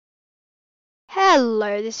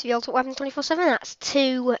Hello, this is Theultimategameplay247. That's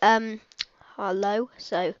two, hello.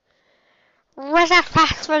 So, I'm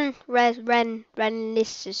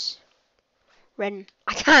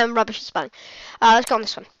rubbish at spelling. Let's go on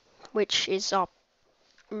this one, which is our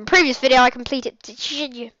previous video. I completed.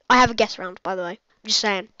 I have a guess round, by the way. Just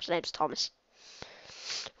saying. His name's Thomas.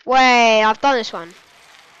 Wait, I've done this one.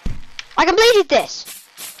 I completed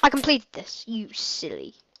this. You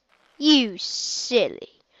silly.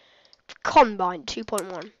 Combine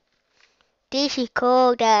 2.1. This is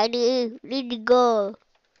cool, Daddy. Need to go.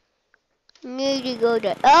 Daddy.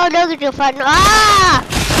 Oh, look at the fun. Ah!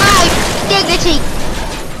 My dignity!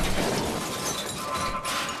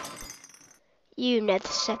 You never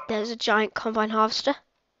said there's a giant combine harvester.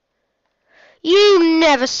 You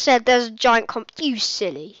never said there's a giant You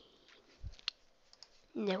silly.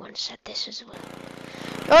 No one said this as well.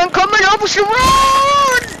 I'm coming up the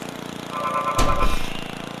road!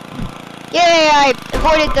 Yay, I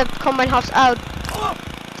avoided the combine harvester. Oh.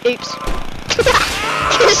 Oops.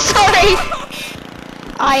 Sorry.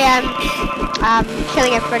 I am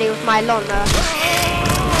killing everybody with my lawnmower.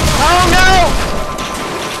 Oh no!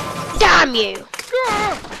 Damn you!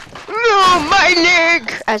 No, my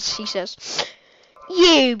leg! As he says.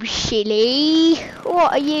 You silly!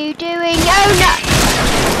 What are you doing? Oh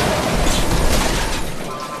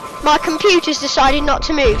no! My computer's decided not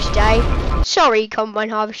to move today. Sorry, combine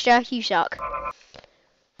harvester, you suck. Oh,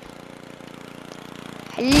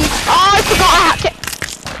 I forgot I had to.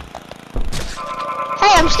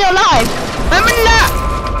 Hey, I'm still alive. I'm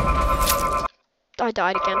alive. I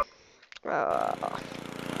died again.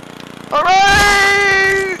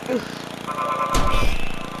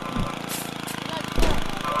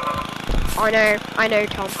 Alright. I know,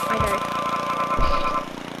 Tom. I know.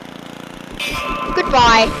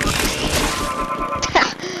 Goodbye.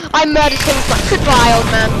 I murdered him. Goodbye, old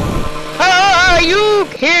man. Ah, you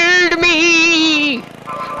killed me.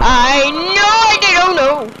 I know I did. Oh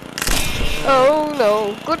no. Oh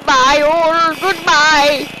no. Goodbye, all.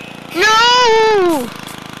 Goodbye. No.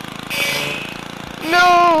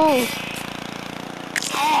 No.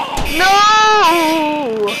 No.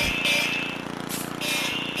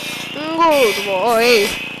 Good boy.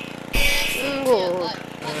 Good.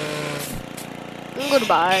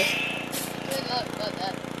 Goodbye.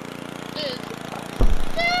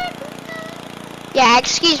 Yeah,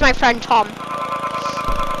 excuse my friend Tom.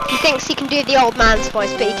 He thinks he can do the old man's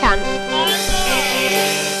voice, but he can.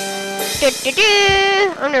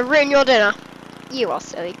 I'm gonna ruin your dinner. You are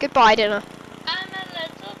silly. Goodbye, dinner. I'm a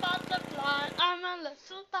little butterfly. I'm a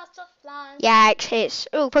little butterfly. Yeah, it's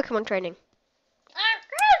oh, Pokemon training.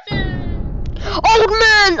 Old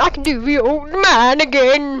man! I can do the old man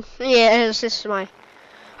again. Yes, this is my.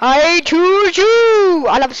 I choose you.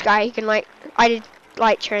 I love this guy. He can I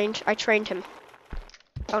trained him.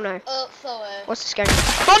 Oh no. Oh, sorry. What's this going?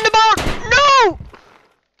 Thunderbolt! No!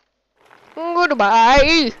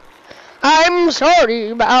 Goodbye. I'm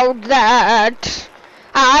sorry about that.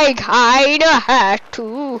 I kinda had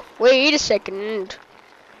to. Wait a second.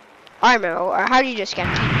 I know. How did you just get?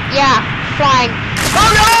 Yeah, flying.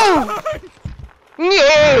 Oh no!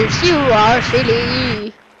 Yes, you are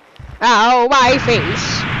silly. Ow, my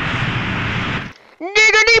face.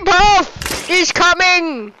 Diggity Puff is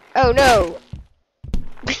coming. Oh no.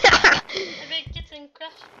 I think it's in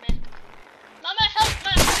crushed me. Mama, help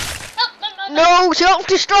me! Help me, Mama! No,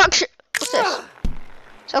 self-destruction! What's this?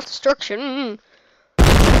 Self-destruction.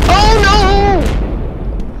 Oh no!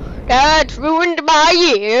 That ruined my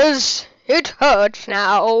ears. It hurts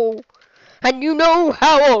now. And you know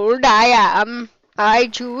how old I am. I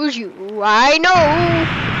choose you, I know.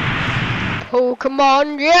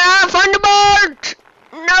 Pokemon, yeah, Thunderbolt!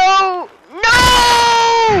 No!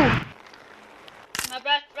 No!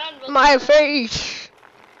 My face.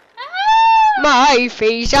 My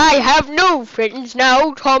face. I have no friends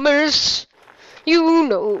now, Thomas. You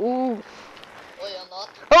know. Oh, you're not.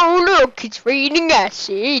 Oh, look, it's raining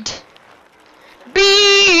acid.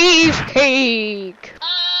 Beefcake.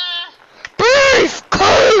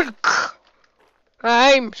 Beefcake.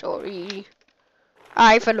 I'm sorry.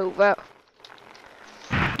 I fell over.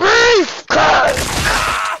 Beefcake.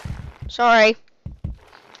 Sorry.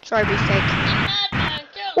 Sorry, Beefcake.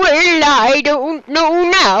 Well, I don't know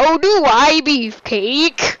now, do I,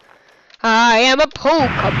 Beefcake? I am a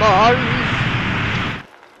Pokemon.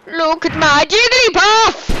 Look at my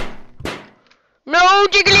Jigglypuff! No,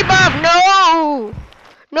 Jigglypuff, no!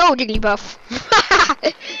 No, Jigglypuff.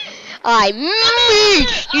 I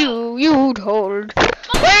missed you, you told.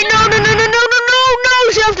 Wait, no,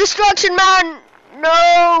 self-destruction, man!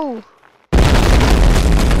 No!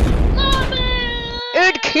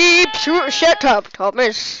 It keeps you. Shut up,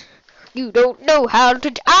 Thomas. You don't know how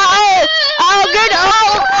to. Ow! Ow! Get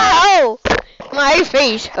ow! Ow! My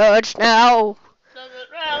face hurts now.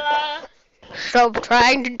 Cinderella. Stop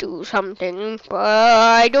trying to do something, but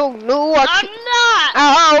I don't know what. I'm not.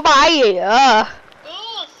 Ow! My ear.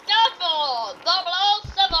 Ooh, Scaffold.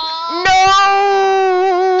 007. No!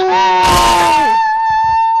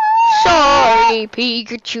 Sorry,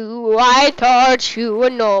 Pikachu. I thought you were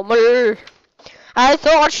normal. I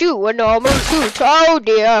thought you were normal too. Oh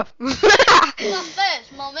dear. My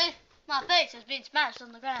face, Mummy. My face has been smashed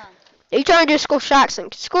on the ground. Are you trying to do a Scottish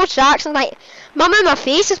accent? Scottish accent like, Mama, my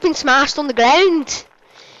face has been smashed on the ground.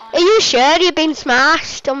 Are you sure you've been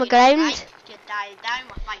smashed on the ground? You died down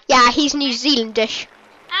with my Yeah, he's New Zealandish.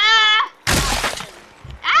 Ah!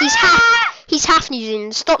 He's half New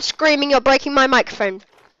Zealand. Stop screaming, you're breaking my microphone.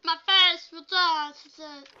 My face was on.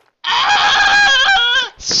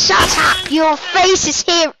 Ah! Shut up! Your face is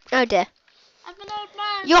here. Oh dear. I'm an old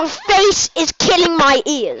man. Your face is killing my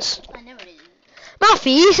ears. I know it is. My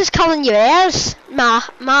face is killing your ears. My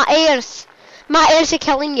ears. My ears are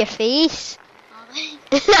killing your face. Are they?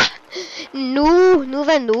 No,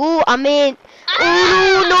 I mean,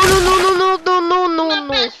 oh no. My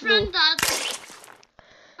best friend, Dad.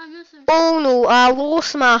 I miss him. Oh no, I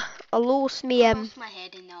lost my I lost my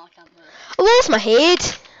head and now I can't move. I lost my head.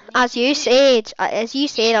 As you said, I You lost.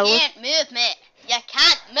 can't move, mate. You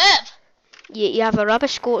can't move. You have a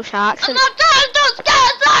rubbish Scottish I'm accent. not trying to do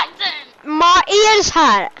Scottish accent. My ears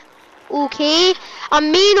hurt. Okay, I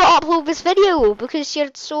may not upload this video because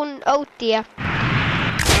you're so. Oh dear.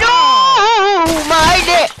 No, my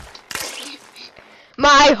neck.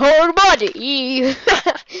 My whole body.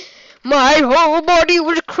 My whole body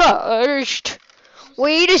was crushed.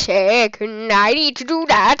 Wait a second, I need to do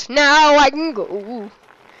that. Now I can go.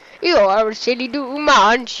 You're a silly doom,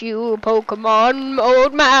 aren't you, Pokemon,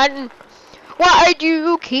 old man? Why do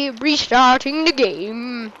you keep restarting the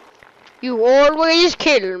game? You always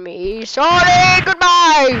kill me. Sorry,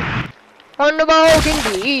 goodbye. Thunderbolt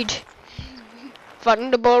indeed.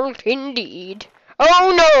 Thunderbolt indeed.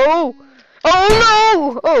 Oh no! Oh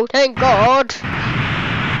no! Oh, thank God.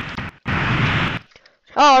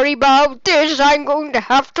 Sorry about this. I'm going to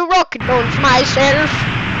have to rocket launch myself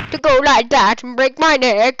to go like that and break my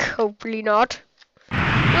neck. Hopefully not.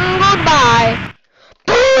 Goodbye.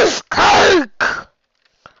 Poof! Cake!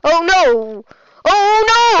 Oh no! Oh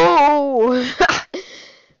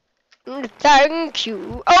no! Thank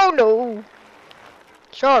you. Oh no!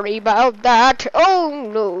 Sorry about that. Oh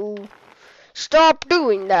no! Stop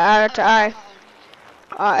doing that. I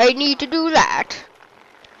need to do that.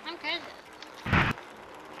 I'm crazy.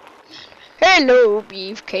 Hello,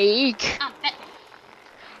 Beefcake. I'm fat.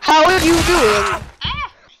 How are you doing?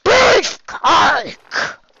 Ah! Beefcake!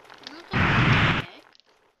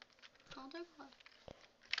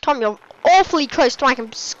 Tom, you're awfully close to my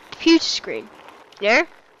computer screen. Yeah?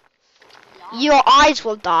 Your eyes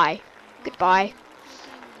will die. Goodbye.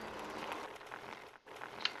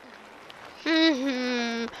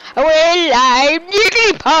 Well,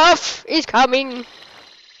 Jigglypuff is coming.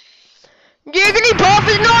 Jigglypuff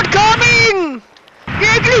is not coming!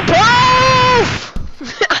 Jigglypuff!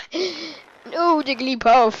 No,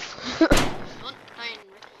 Jigglypuff.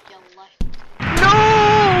 No!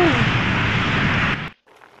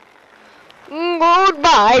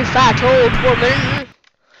 Goodbye, fat old woman.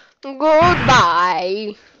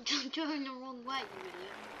 Goodbye. I'm going the wrong way, you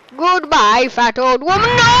idiot. Goodbye, fat old woman.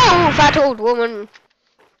 No, fat old woman.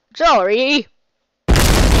 Sorry.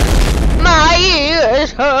 My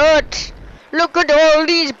ears hurt. Look at all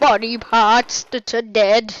these body parts that are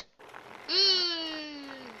dead.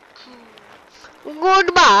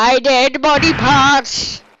 Goodbye, dead body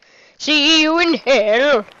parts. See you in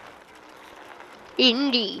hell.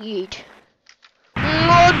 Indeed.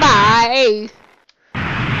 Goodbye.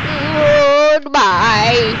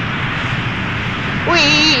 Goodbye.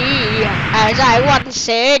 As I once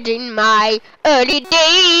said in my early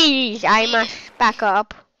days, I must back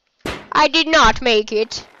up. I did not make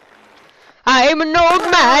it. I'm an old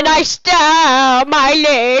man, my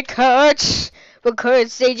leg hurts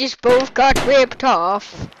because they just both got ripped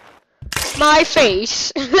off. My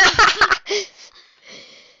face.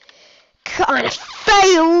 Kind of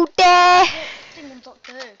failed there.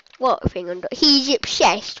 What thing on He's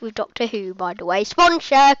obsessed with Doctor Who, by the way.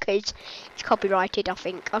 Sponsor, because it's copyrighted, I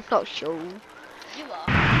think. I'm not sure. You are.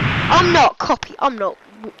 I'm not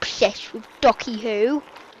obsessed with Docky Who.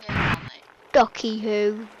 Yeah, you are, mate. Docky Who.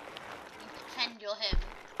 You pretend you're him.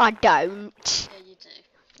 I don't. Yeah, you do.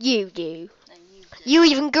 You do. No, you do. You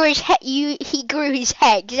even grew his head. He grew his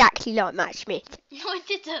head exactly like Matt Smith. No, I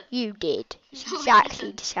didn't. You did. It's No, I exactly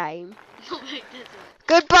didn't. the same. No, I didn't.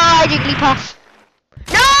 Goodbye, Jigglypuff.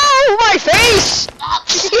 No, my face!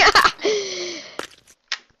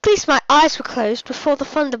 At least my eyes were closed before the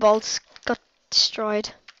thunderbolts got destroyed.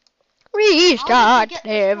 Restart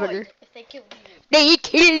level. If they killed you. They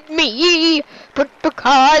killed me, but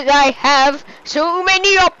because I have so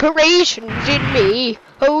many operations in me.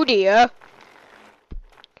 Oh dear.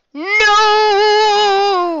 No!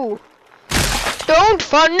 Don't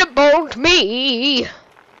thunderbolt me.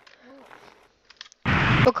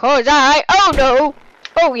 Because oh no.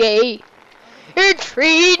 Oh yay. It's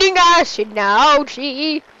raining acid now,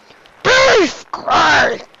 see? Beef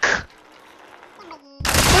crack!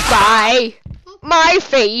 Goodbye. My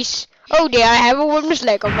face. Oh dear, I have a woman's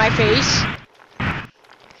leg on my face.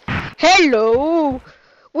 Hello.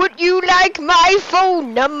 Would you like my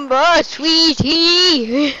phone number,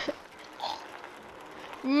 sweetie?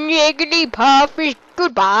 Jigglypuff is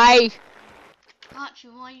goodbye. Archie,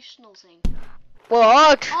 why are you snoozing?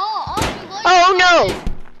 What? Oh, Archie, why are Oh you no. snoozing?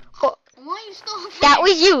 Why are you snoozing? That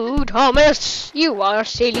was you, Thomas. You are a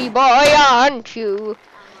silly boy, aren't you?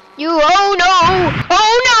 You, oh no!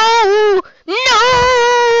 Oh no! No!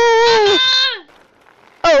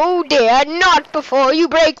 Oh dear, not before you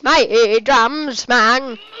break my eardrums,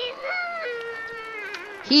 man.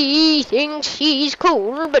 He thinks he's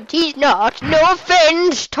cool, but he's not. No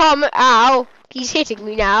offense, Tom. Ow. He's hitting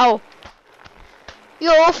me now.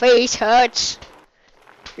 Your face hurts.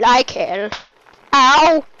 Like hell.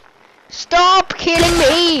 Ow. Stop killing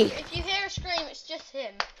me. If you hear a scream, it's just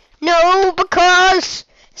him. No, because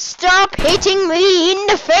stop hitting me in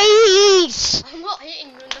the face. I'm not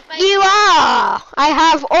hitting you in the face. You are. I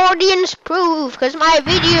have audience proof because my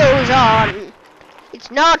video's on. It's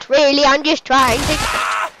not really, I'm just trying to...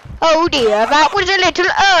 Oh dear, that was a little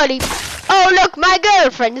early. Oh look, my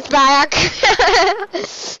girlfriend's back.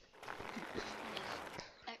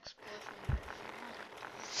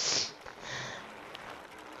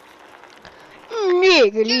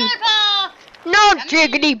 Jiggly. Not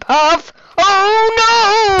Jigglypuff. Oh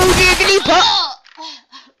no, Jigglypuff.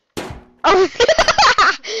 Oh,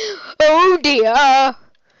 oh dear.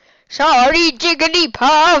 Sorry,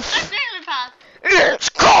 Jigglypuff. It's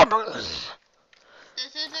coming.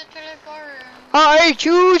 This is a telephone. I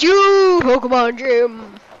choose you, Pokemon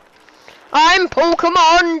Jim. I'm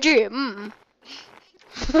Pokemon Jim.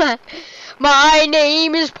 My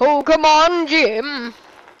name is Pokemon Jim.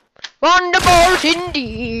 Thunderbolt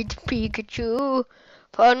indeed, Pikachu.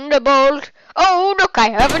 Thunderbolt. Oh, look, I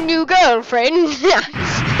have a new girlfriend.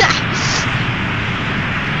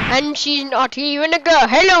 And she's not even a girl.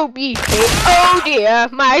 Hello, Beefcake. Oh dear,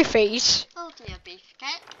 my face. Oh dear,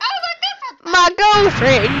 Beefcake. Oh, My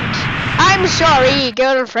girlfriend. I'm sorry,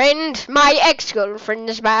 girlfriend. My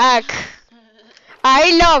ex-girlfriend's back.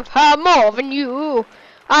 I love her more than you.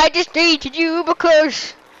 I just dated you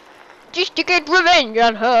because... just to get revenge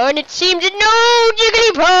on her, and it seems that no,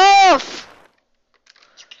 Jigglypuff!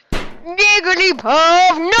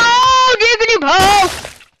 Jigglypuff! No,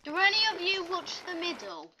 Jigglypuff! Do any of you watch The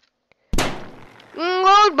Middle?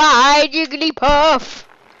 Goodbye, Jigglypuff.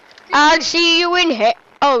 I'll see you in here.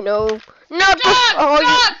 Oh no. Not before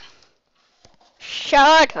you...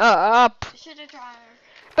 Shut up. Should have tried.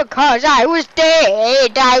 Because I was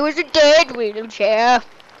dead. I was a dead wheelchair.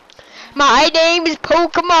 My name is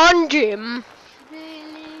Pokemon Jim.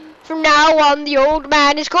 Really? From now on, the old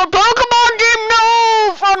man is called Pokemon Jim.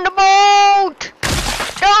 No, Thunderbolt!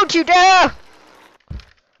 Don't you dare!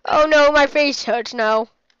 Oh no, my face hurts now.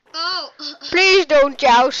 Oh. Please don't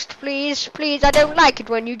joust, please. Please, I don't like it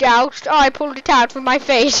when you joust. Oh, I pulled it out from my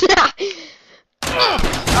face.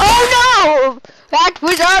 Oh no! That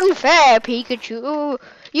was unfair, Pikachu.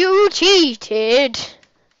 You cheated.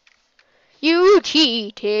 You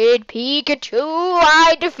cheated, Pikachu.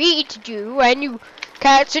 I defeated you, and you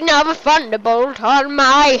cast another Thunderbolt on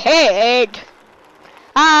my head.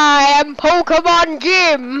 I am Pokemon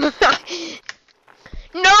Jim.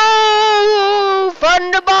 No!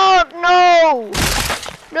 Thunderbolt, no!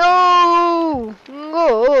 No!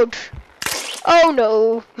 Good. Oh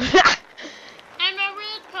no. I'm a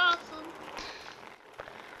rude person.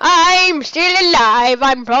 I'm still alive.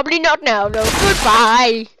 I'm probably not now though.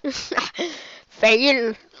 Goodbye.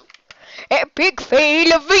 Fail. Epic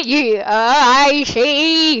fail of the year, I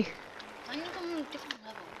say. I'm gonna go on a different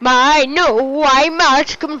level. No, I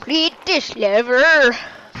must complete this level.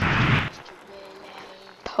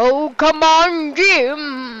 Pokemon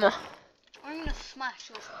Gym. I'm gonna smash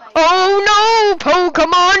your face. Oh no,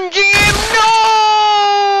 Pokemon Gym,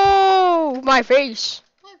 no! My face.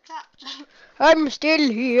 Look at that. I'm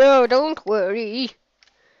still here, don't worry.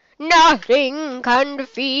 Nothing can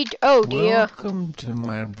defeat. Oh dear. Welcome to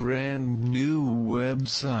my brand new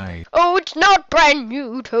website. Oh, it's not brand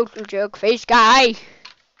new, total jerk face guy.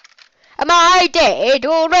 Am I dead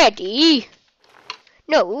already?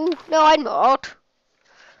 No, I'm not.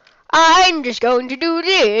 I'm just going to do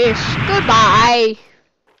this. Goodbye.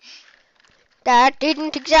 That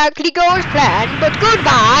didn't exactly go as planned, but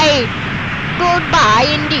goodbye. Goodbye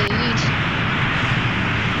indeed.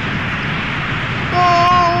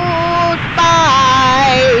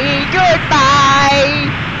 Goodbye. Goodbye.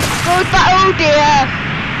 Goodbye. Oh dear.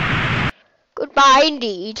 Goodbye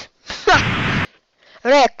indeed.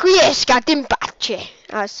 Requiescat in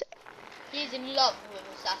pace. He's in love with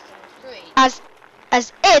Assassin's Creed.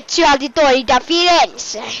 As Ezio Auditore da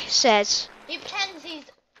Firenze says. He pretends he's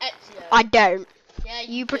Ezio. I don't. Yeah,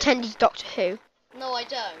 You do. pretend he's Doctor Who. No, I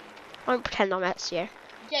don't. I don't pretend I'm Ezio.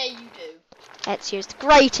 Yeah, you do. Ezio's the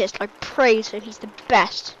greatest. I praise him. He's the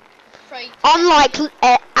best. Afraid. Unlike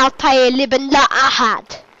Altair Ibn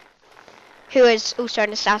Ahad, who is also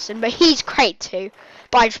an assassin, but he's great too.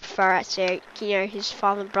 But I just prefer Ezio. You know, his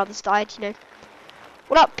father and brothers died, you know.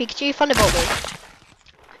 What up, Pikachu? Thunderbolt me.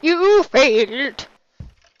 You failed.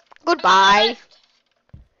 Goodbye.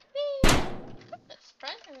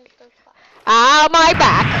 Ah, my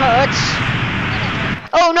back hurts.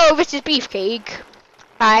 Oh no, this is Beefcake.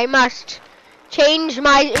 I must change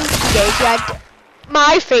my investigation.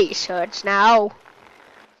 My face hurts now.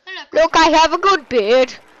 Look, I have a good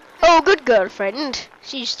beard. Oh, good girlfriend.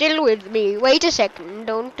 She's still with me. Wait a second.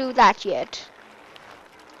 Don't do that yet.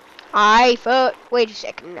 Wait a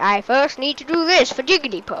second. I first need to do this for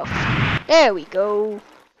Jigglypuff. There we go.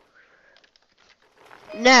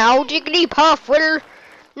 Now Jigglypuff will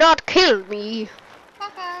not kill me.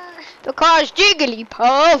 Because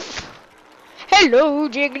Jigglypuff. Hello,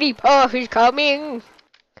 Jigglypuff is coming.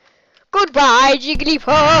 Goodbye,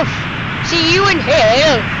 Jigglypuff. See you in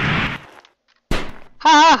hell.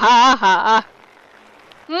 Ha ha ha.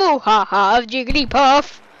 Moo ha ha,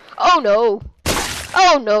 Jigglypuff. Oh no.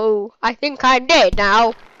 Oh no. I think I'm dead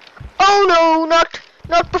now. Oh no, not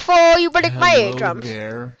before you break my eardrums. Hello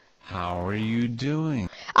there. How are you doing?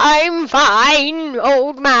 I'm fine,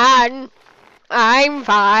 old man. I'm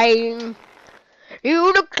fine.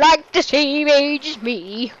 You look like the same age as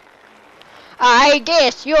me. I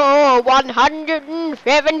guess you're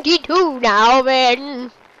 172 now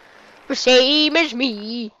then. The same as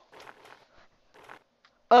me.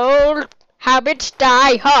 Old habits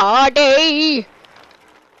die hard, eh?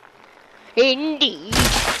 Indeed.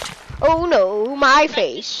 Oh no, my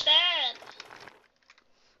face.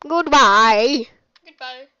 Goodbye.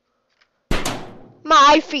 Goodbye.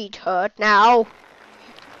 My feet hurt now.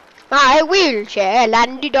 My wheelchair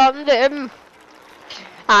landed on them.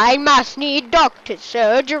 I must need doctor's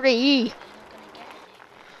surgery.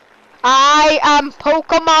 I am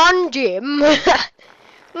Pokemon Jim.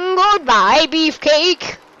 Goodbye,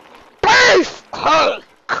 Beefcake. Beefcake!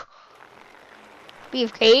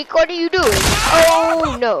 Beefcake, what are you doing?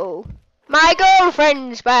 Oh no. My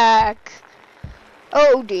girlfriend's back.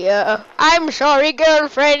 Oh dear. I'm sorry,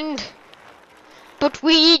 girlfriend. But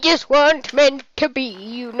we just weren't meant to be,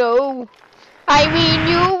 you know. I mean,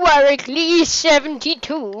 you were at least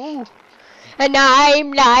 72. And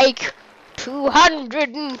I'm like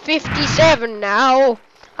 257 now.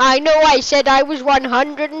 I know I said I was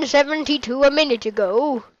 172 a minute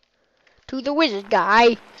ago. To the wizard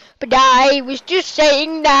guy. But I was just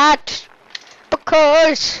saying that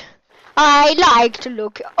because I like to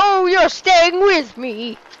look. Oh, you're staying with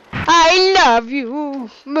me. I love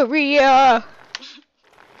you, Maria.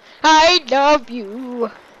 I love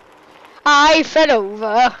you. I fell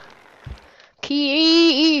over.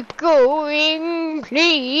 Keep going,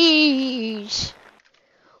 please.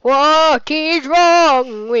 What is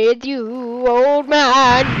wrong with you, old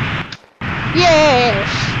man? Yes.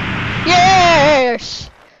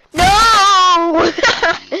 Yes. No!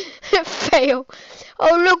 Fail.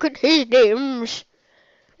 Oh, look at his limbs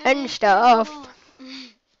and stuff.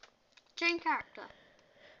 Change character.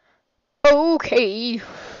 Okay.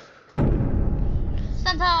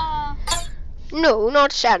 Santa. No,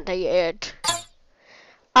 not Santa yet.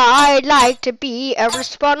 I'd like to be a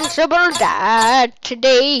responsible dad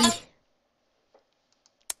today.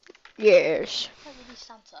 Yes. That would be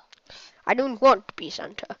Santa. I don't want to be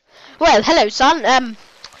Santa. Well, hello, son.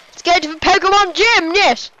 Let's go to the Pokemon gym.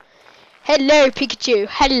 Yes. Hello, Pikachu.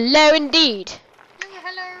 Hello, indeed.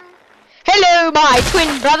 Hello. Hello, my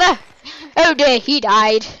twin brother. Oh dear, he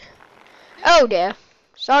died. Oh dear.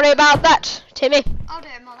 Sorry about that, Timmy. Oh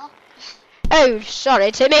dear, mother. Oh,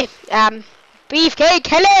 sorry, Timmy. Beefcake.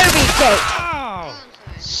 Hello, Beefcake.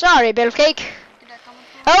 Sorry, Bill Cake. Did I come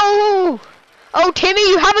with you? Oh, Timmy,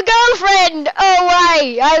 you have a girlfriend. Oh,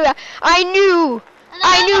 I knew. And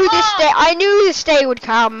I knew another this one. day. I knew this day would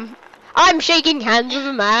come. I'm shaking hands with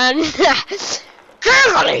a man.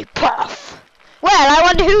 Jigglypuff. Well, I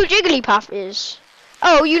wonder who Jigglypuff is.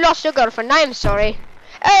 Oh, you lost your girlfriend. I'm sorry.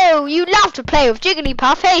 Oh, you love to play with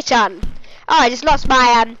Jigglypuff, hey son? Oh, I just lost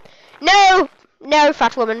my No,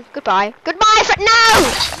 fat woman. Goodbye. Goodbye,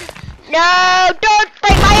 No, don't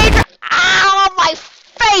break my ear. Ow, my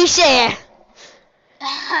face here.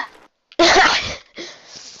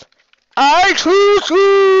 I choose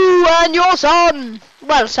you and your son.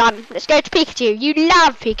 Well, son, let's go to Pikachu. You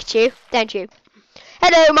love Pikachu, don't you?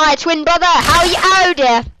 Hello, my twin brother. How are you? Oh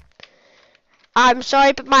dear. I'm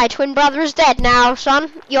sorry, but my twin brother is dead now,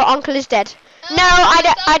 son. Your uncle is dead. No,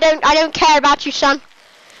 I don't care about you, son.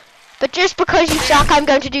 But just because you suck, I'm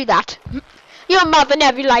going to do that. Your mother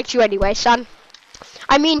never liked you anyway, son.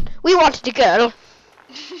 I mean, we wanted a girl.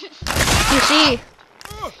 You see,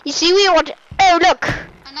 we wanted. Oh look.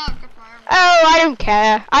 I know, good for her. Oh, I don't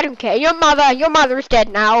care. I don't care. Your mother is dead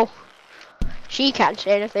now. She can't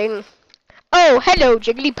say anything. Oh, hello,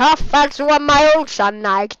 Jigglypuff. That's the one my old son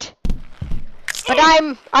liked. But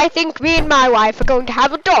I think me and my wife are going to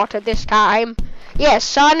have a daughter this time. Yes,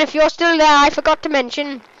 son, if you're still there, I forgot to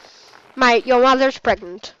mention your mother's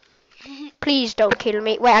pregnant. Please don't kill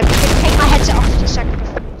me. Wait, I'm just gonna take my headset off just a second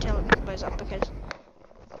until it blows up because.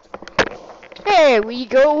 There we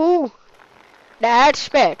go. That's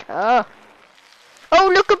better.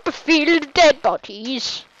 Oh, look at the field of dead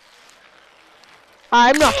bodies.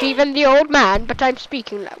 I'm not even the old man, but I'm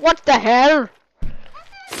speaking. What the hell?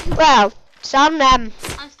 Well, son, I'm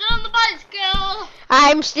still on the bicycle.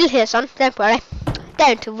 I'm still here, son. Don't worry.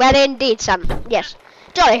 Don't worry indeed, son. Yes.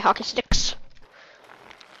 Jolly hockey sticks.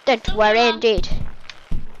 Don't worry indeed.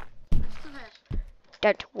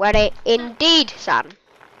 Don't worry indeed, son.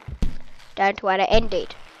 Don't worry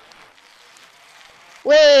indeed.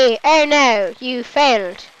 Wait, oh no, you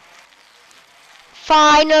failed.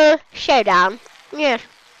 Final showdown. Yes.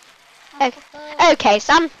 Okay,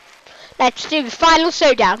 son. Let's do the final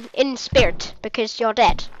showdown in spirit because you're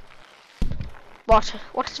dead. What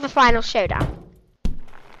is the final showdown?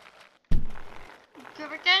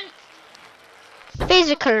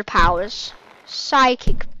 Physical powers.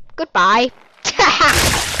 Psychic. Goodbye.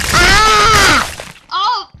 Ah!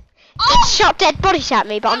 Oh! It shot dead bodies at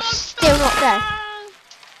me, but I'm still not there.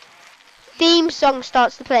 Theme song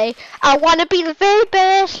starts to play. I wanna be the very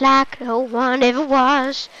best, like no one ever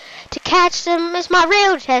was. To catch them is my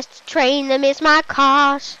real test. To train them is my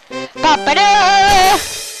cause. Ba-ba-da!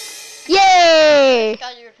 Yay!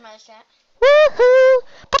 Got your mindset. Woohoo!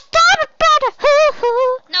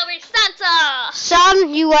 Ba-da-ba-da-hoo-hoo! No, it's Santa!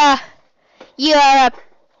 Son, you are a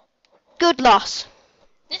good loss.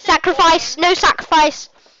 Sacrifice, no sacrifice,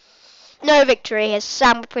 no victory, as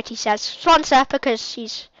Sam Pretty says. Sponsor, because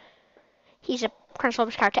he's a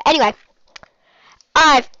Transformers character. Anyway,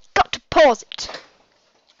 I've got to pause it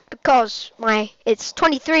because it's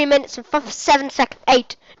 23 minutes and 7 seconds,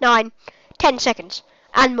 8, 9, 10 seconds,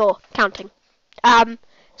 and more counting.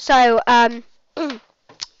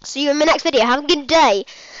 See you in the next video. Have a good day,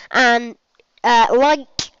 and like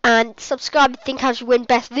and subscribe. Think I should win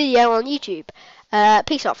best video on YouTube.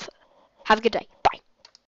 Peace off. Have a good day.